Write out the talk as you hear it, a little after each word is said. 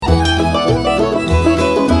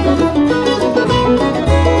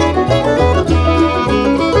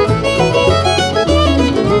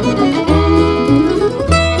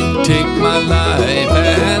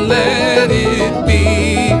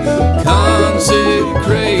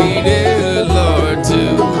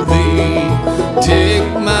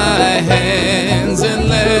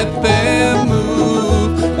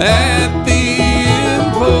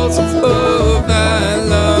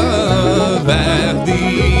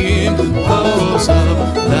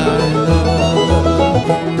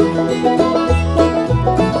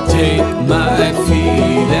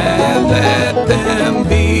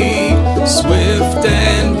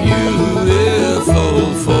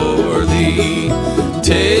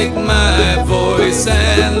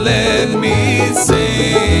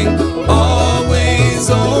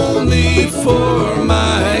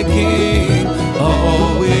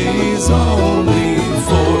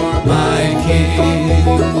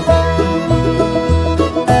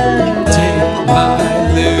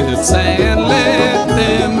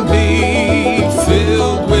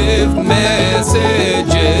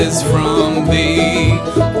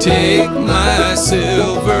my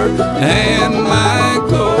silver and my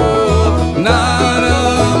gold. Not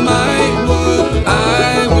a mite would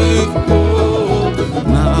I withhold.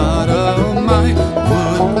 Not a mite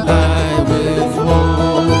would I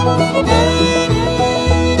withhold.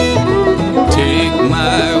 Take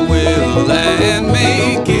my will and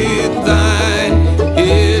make it thine.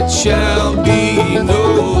 It shall be no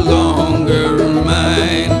longer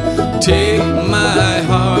mine. Take my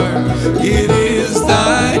heart, it is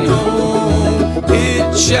thine own.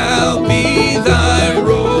 It shall be thy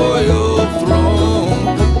royal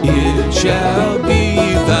throne. It shall be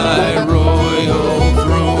thy royal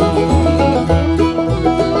throne.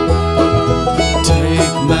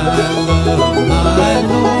 Take my love, my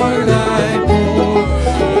Lord, I pour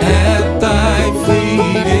at thy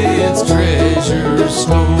feet its treasure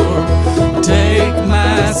store. Take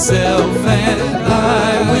myself and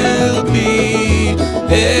I will be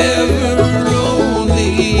ever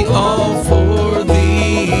only all for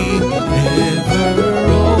thee. Ever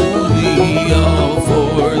only all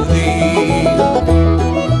for thee.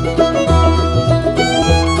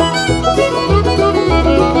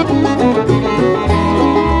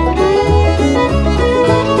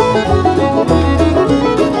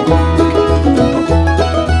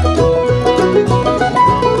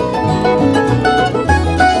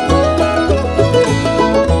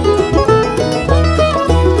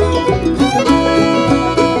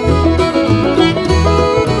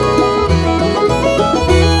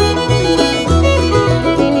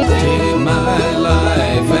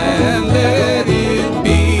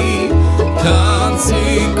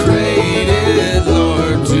 Consecrated,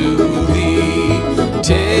 Lord, to thee.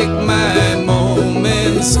 Take my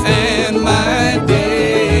moments and